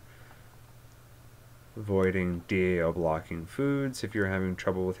here. Avoiding DAO blocking foods if you're having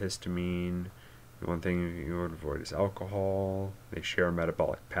trouble with histamine. One thing you would avoid is alcohol. They share a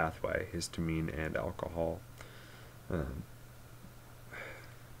metabolic pathway, histamine and alcohol.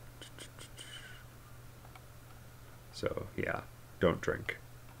 So yeah, don't drink.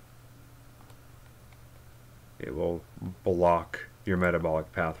 It will block your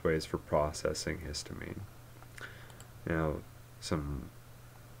metabolic pathways for processing histamine. Some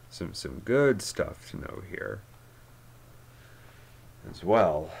good stuff to know here as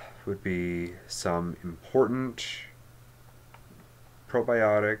well would be some important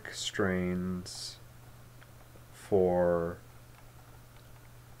probiotic strains for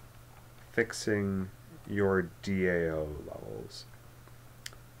fixing your DAO levels.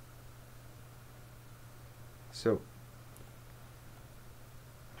 So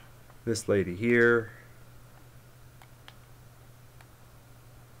this lady here,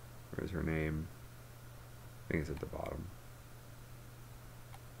 Where's her name? I think it's at the bottom.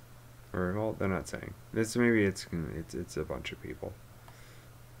 Or, well, they're not saying. Maybe it's a bunch of people.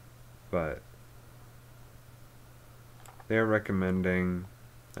 But they're recommending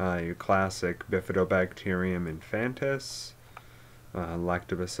your classic Bifidobacterium infantis,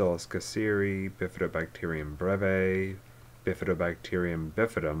 Lactobacillus gasseri, Bifidobacterium breve, Bifidobacterium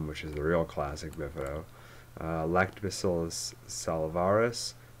bifidum, which is the real classic bifido, Lactobacillus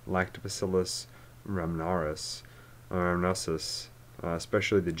salvaris, Lactobacillus rhamnosus,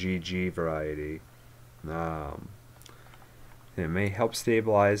 especially the GG variety. It may help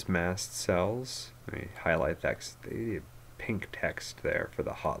stabilize mast cells. Let me highlight that. Pink text there for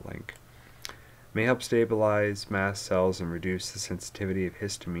the hot link. May help stabilize mast cells and reduce the sensitivity of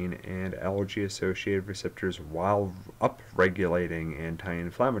histamine and allergy-associated receptors while upregulating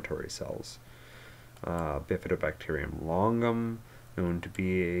anti-inflammatory cells. Bifidobacterium longum, known to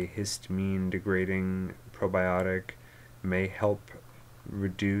be a histamine-degrading probiotic, may help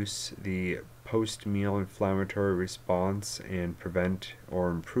reduce the post-meal inflammatory response and prevent or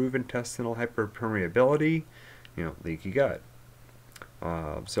improve intestinal hyperpermeability, leaky gut.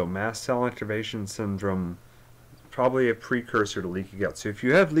 So mast cell activation syndrome is probably a precursor to leaky gut. So if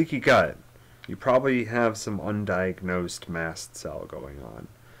you have leaky gut, you probably have some undiagnosed mast cell going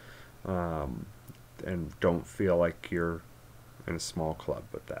on. And don't feel like you're in a small club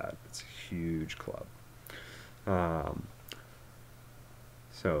with that. It's a huge club.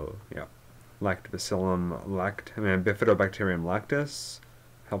 So, yeah. Bifidobacterium lactis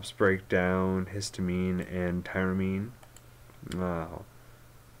helps break down histamine and tyramine.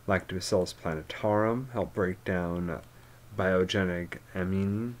 Lactobacillus plantarum help break down biogenic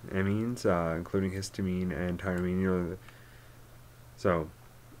amines, including histamine and tyramine. So,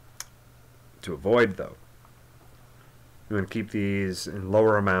 to avoid, though, you want to keep these in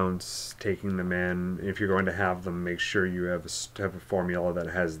lower amounts, taking them in. If you're going to have them, make sure you have a formula that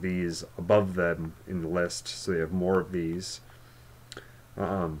has these above them in the list, so you have more of these.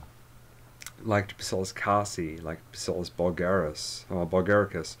 Lactobacillus casei, Lactobacillus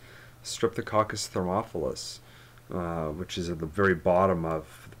bulgaricus, Streptococcus thermophilus, which is at the very bottom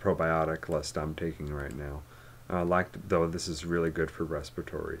of the probiotic list I'm taking right now. Though this is really good for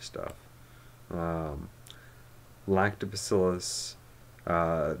respiratory stuff. Lactobacillus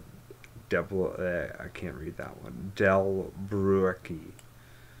I can't read that one. Delbrueckii.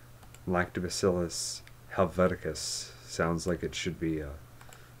 Lactobacillus helveticus. Sounds like it should be a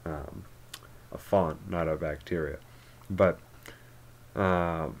font, not a bacteria. But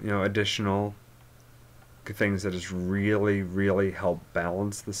additional things that has really, really helped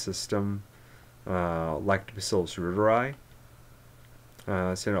balance the system. Lactobacillus reuteri.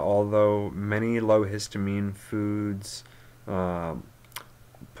 So although many low histamine foods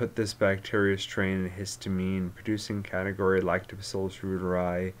put this bacteria strain in histamine producing category, Lactobacillus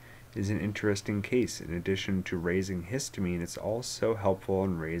reuteri is an interesting case. In addition to raising histamine, it's also helpful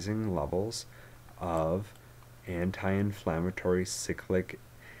in raising levels of anti-inflammatory cyclic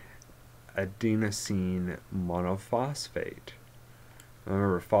adenosine monophosphate.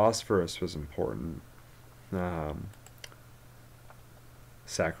 Remember, phosphorus was important.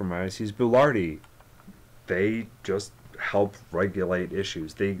 Saccharomyces boulardii, they just help regulate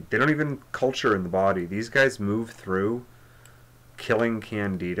issues. They don't even culture in the body. These guys move through killing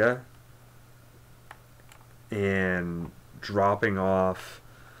Candida and dropping off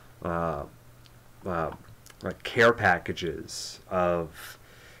like care packages of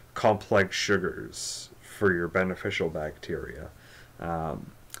complex sugars for your beneficial bacteria.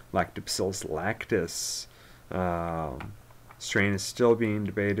 Lactobacillus lactis strain is still being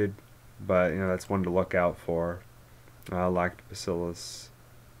debated, but that's one to look out for. Lactobacillus,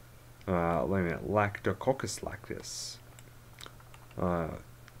 Lactococcus lactis,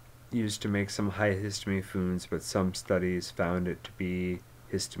 used to make some high histamine foods, but some studies found it to be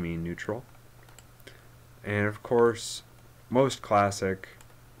histamine neutral. And of course, most classic,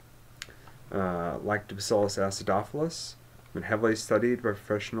 Lactobacillus acidophilus, been heavily studied by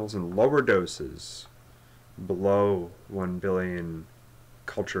professionals in lower doses, below 1 billion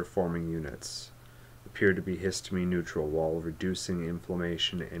culture forming units, appear to be histamine neutral while reducing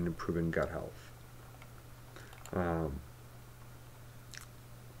inflammation and improving gut health.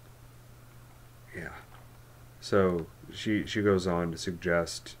 Yeah. So she goes on to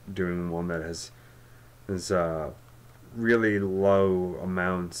suggest doing one that has really low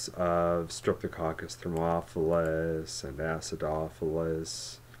amounts of Streptococcus thermophilus and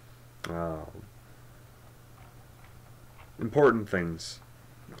acidophilus. Important things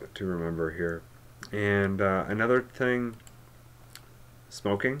to remember here. And another thing,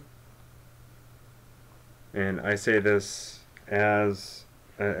 smoking. And I say this as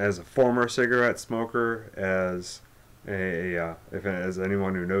a former cigarette smoker, as as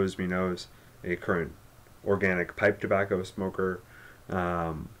anyone who knows me knows, a current organic pipe tobacco smoker.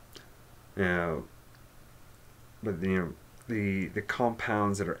 Um, you know, but the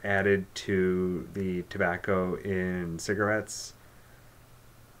compounds that are added to the tobacco in cigarettes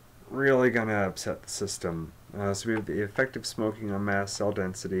really gonna upset the system. So we have the effective smoking on mast cell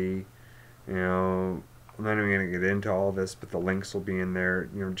density. I'm not even going to get into all this, but the links will be in there.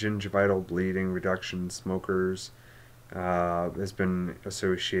 Gingivital bleeding reduction in smokers has been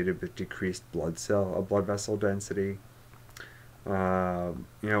associated with decreased blood vessel density.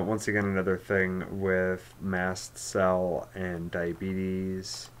 Once again, another thing with mast cell and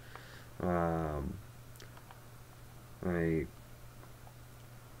diabetes. It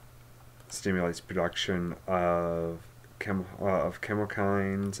stimulates production of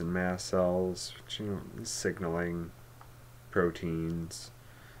chemokines and mast cells, which, signaling proteins.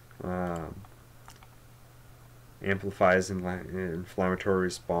 Amplifies inflammatory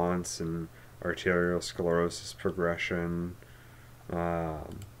response and arteriosclerosis progression. Yeah.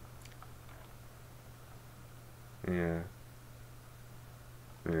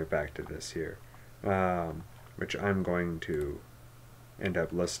 Anyway, back to this here, which I'm going to end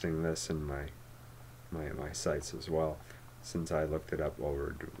up listing this in my sites as well, since I looked it up while we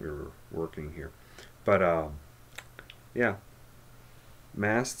were working here. But yeah,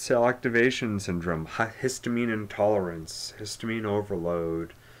 Mast Cell Activation Syndrome, histamine intolerance, histamine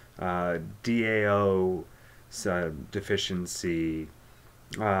overload, DAO deficiency,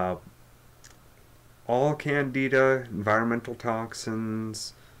 all Candida, environmental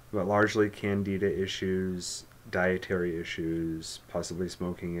toxins, but largely Candida issues, dietary issues, possibly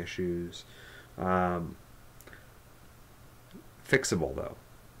smoking issues. Fixable, though,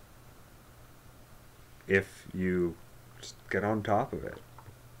 if you just get on top of it.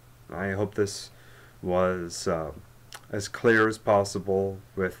 I hope this was as clear as possible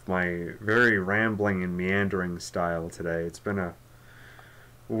with my very rambling and meandering style today. It's been a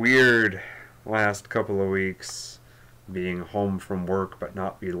weird last couple of weeks, being home from work but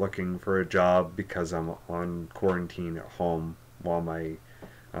not be looking for a job because I'm on quarantine at home while my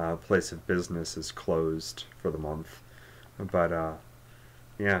place of business is closed for the month. But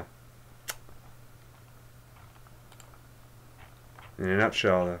yeah, in a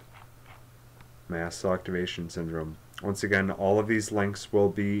nutshell, Mast Cell Activation Syndrome. Once again, all of these links will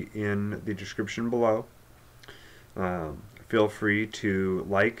be in the description below. Feel free to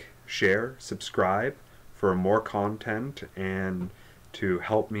like, share, subscribe for more content and to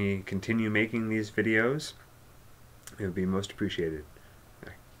help me continue making these videos. It would be most appreciated.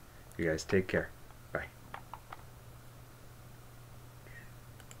 You guys take care.